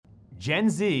Gen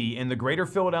Z in the greater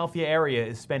Philadelphia area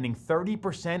is spending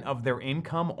 30% of their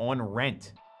income on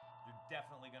rent. You're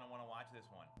definitely going to want to watch this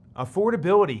one.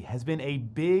 Affordability has been a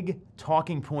big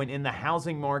talking point in the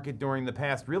housing market during the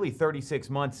past really 36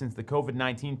 months since the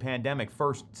COVID-19 pandemic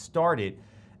first started.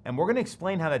 And we're going to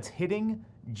explain how that's hitting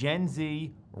Gen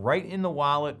Z right in the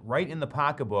wallet, right in the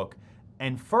pocketbook.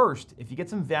 And first, if you get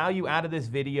some value out of this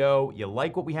video, you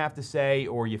like what we have to say,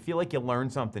 or you feel like you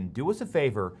learned something, do us a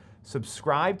favor,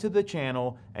 subscribe to the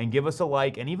channel and give us a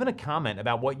like and even a comment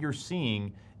about what you're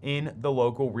seeing in the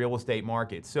local real estate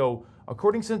market. So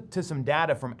according to some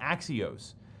data from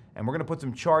Axios, and we're gonna put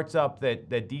some charts up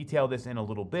that detail this in a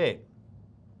little bit,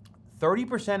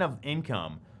 30% of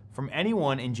income from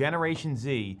anyone in Generation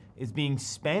Z is being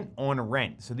spent on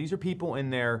rent. So these are people in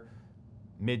their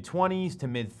mid-20s to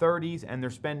mid-30s, and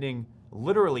they're spending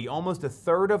literally almost a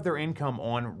third of their income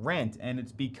on rent, and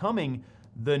it's becoming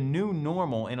the new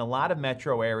normal in a lot of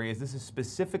metro areas. This is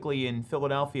specifically in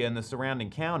Philadelphia and the surrounding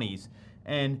counties,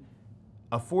 and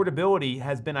affordability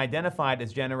has been identified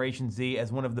as Generation Z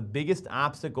as one of the biggest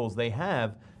obstacles they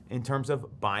have in terms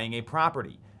of buying a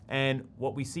property. And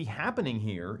what we see happening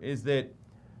here is that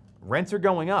rents are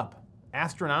going up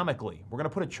astronomically. We're gonna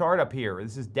put a chart up here.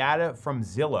 This is data from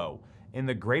Zillow. In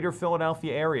the greater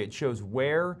Philadelphia area, it shows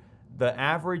where the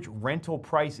average rental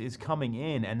price is coming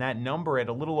in, and that number at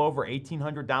a little over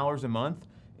 $1,800 a month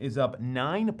is up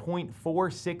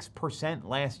 9.46%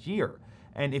 last year.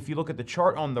 And if you look at the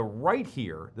chart on the right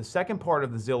here, the second part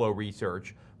of the Zillow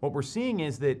research, what we're seeing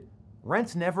is that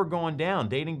rent's never gone down,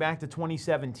 dating back to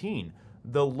 2017.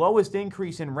 The lowest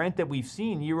increase in rent that we've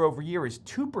seen year over year is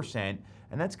 2%,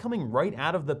 and that's coming right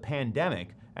out of the pandemic.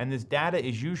 And this data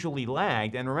is usually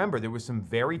lagged. And remember, there was some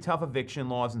very tough eviction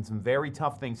laws and some very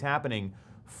tough things happening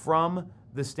from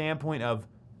the standpoint of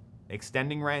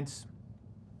extending rents,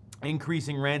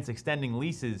 increasing rents, extending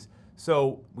leases.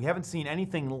 So we haven't seen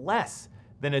anything less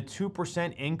than a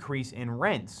 2% increase in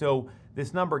rent. So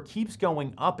this number keeps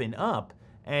going up and up.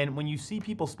 And when you see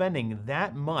people spending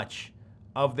that much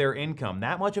of their income,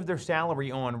 that much of their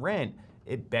salary on rent,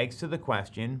 it begs to the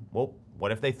question, well,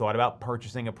 what if they thought about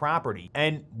purchasing a property?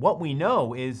 And what we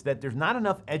know is that there's not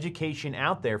enough education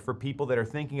out there for people that are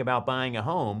thinking about buying a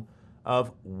home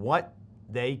of what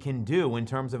they can do in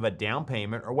terms of a down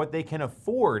payment or what they can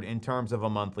afford in terms of a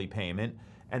monthly payment.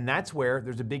 And that's where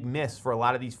there's a big miss for a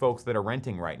lot of these folks that are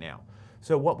renting right now.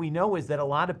 So what we know is that a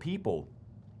lot of people,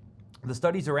 the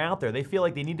studies are out there, they feel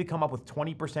like they need to come up with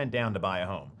 20% down to buy a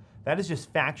home. That is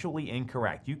just factually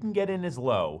incorrect. You can get in as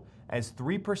low as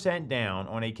 3% down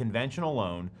on a conventional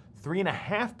loan,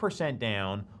 3.5%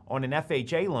 down on an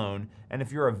FHA loan, and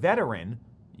if you're a veteran,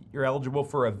 you're eligible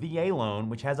for a VA loan,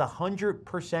 which has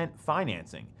 100%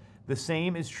 financing. The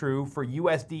same is true for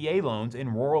USDA loans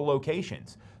in rural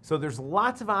locations. So there's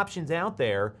lots of options out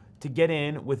there to get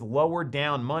in with lower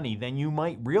down money than you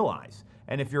might realize.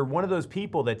 And if you're one of those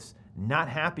people that's not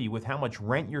happy with how much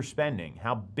rent you're spending,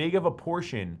 how big of a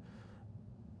portion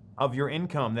of your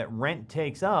income that rent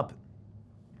takes up,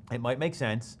 it might make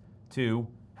sense to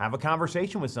have a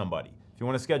conversation with somebody. If you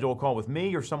want to schedule a call with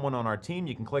me or someone on our team,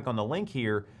 you can click on the link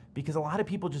here, because a lot of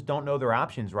people just don't know their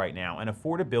options right now, and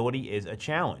affordability is a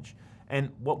challenge. And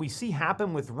what we see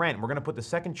happen with rent, we're going to put the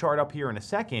second chart up here in a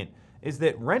second, is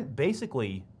that rent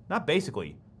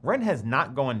rent has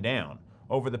not gone down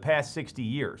over the past 60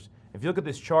 years. If you look at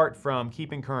this chart from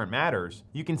Keeping Current Matters,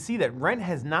 you can see that rent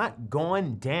has not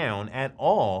gone down at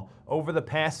all over the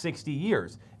past 60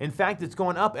 years. In fact, it's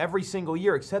gone up every single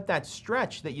year except that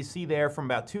stretch that you see there from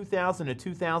about 2000 to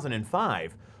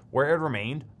 2005, where it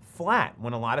remained flat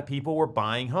when a lot of people were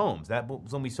buying homes. That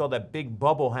was when we saw that big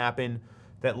bubble happen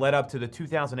that led up to the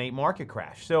 2008 market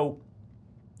crash. So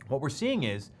what we're seeing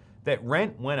is that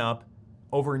rent went up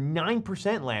over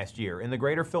 9% last year in the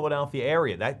greater Philadelphia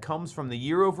area. That comes from the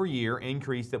year over year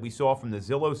increase that we saw from the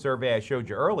Zillow survey I showed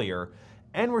you earlier.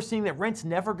 And we're seeing that rent's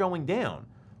never going down.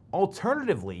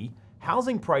 Alternatively,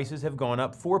 housing prices have gone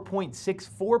up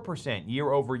 4.64%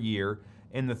 year over year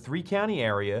in the 3-county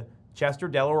area, Chester,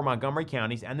 Delaware, Montgomery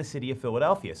counties, and the city of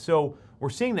Philadelphia. So we're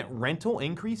seeing that rental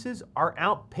increases are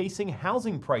outpacing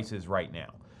housing prices right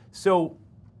now. So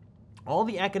all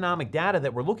the economic data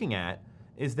that we're looking at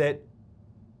is that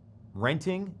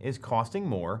renting is costing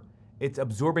more, it's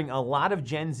absorbing a lot of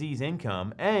Gen Z's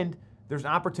income, and there's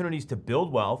opportunities to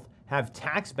build wealth, have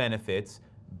tax benefits,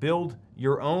 build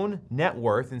your own net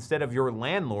worth instead of your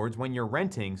landlord's when you're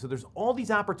renting. So there's all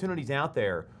these opportunities out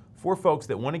there for folks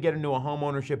that want to get into a home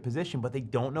ownership position, but they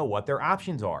don't know what their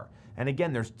options are. And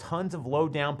again, there's tons of low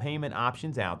down payment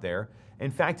options out there.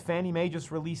 In fact, Fannie Mae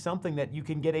just released something that you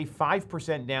can get a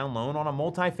 5% down loan on a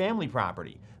multifamily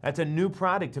property. That's a new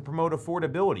product to promote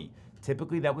affordability.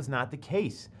 Typically, that was not the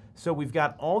case. So we've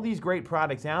got all these great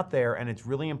products out there, and it's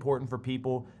really important for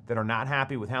people that are not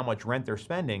happy with how much rent they're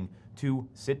spending to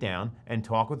sit down and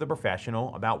talk with a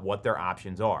professional about what their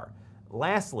options are.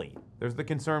 Lastly, there's the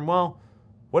concern, well,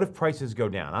 what if prices go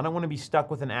down? I don't want to be stuck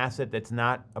with an asset that's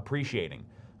not appreciating.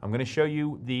 I'm going to show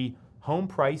you the Home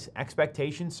Price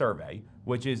Expectation Survey,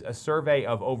 which is a survey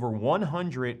of over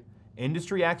 100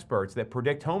 industry experts that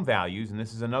predict home values, and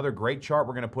this is another great chart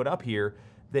we're going to put up here,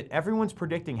 that everyone's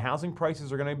predicting housing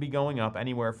prices are going to be going up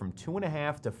anywhere from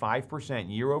 2.5% to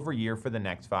 5% year over year for the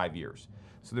next 5 years.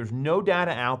 So there's no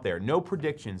data out there, no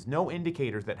predictions, no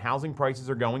indicators that housing prices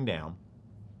are going down.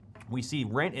 We see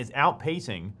rent is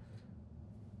outpacing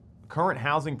current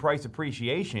housing price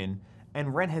appreciation,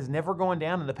 and rent has never gone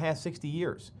down in the past 60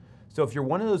 years. So if you're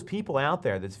one of those people out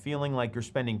there that's feeling like you're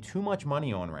spending too much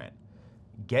money on rent,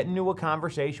 get into a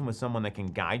conversation with someone that can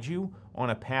guide you on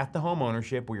a path to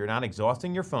homeownership where you're not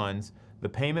exhausting your funds, the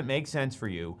payment makes sense for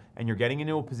you, and you're getting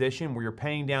into a position where you're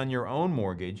paying down your own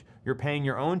mortgage, you're paying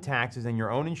your own taxes and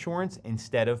your own insurance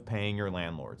instead of paying your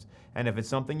landlords. And if it's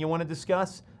something you want to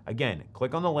discuss, again,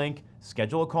 click on the link,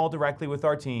 schedule a call directly with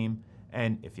our team,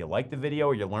 and if you like the video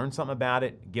or you learned something about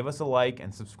it, give us a like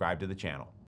and subscribe to the channel.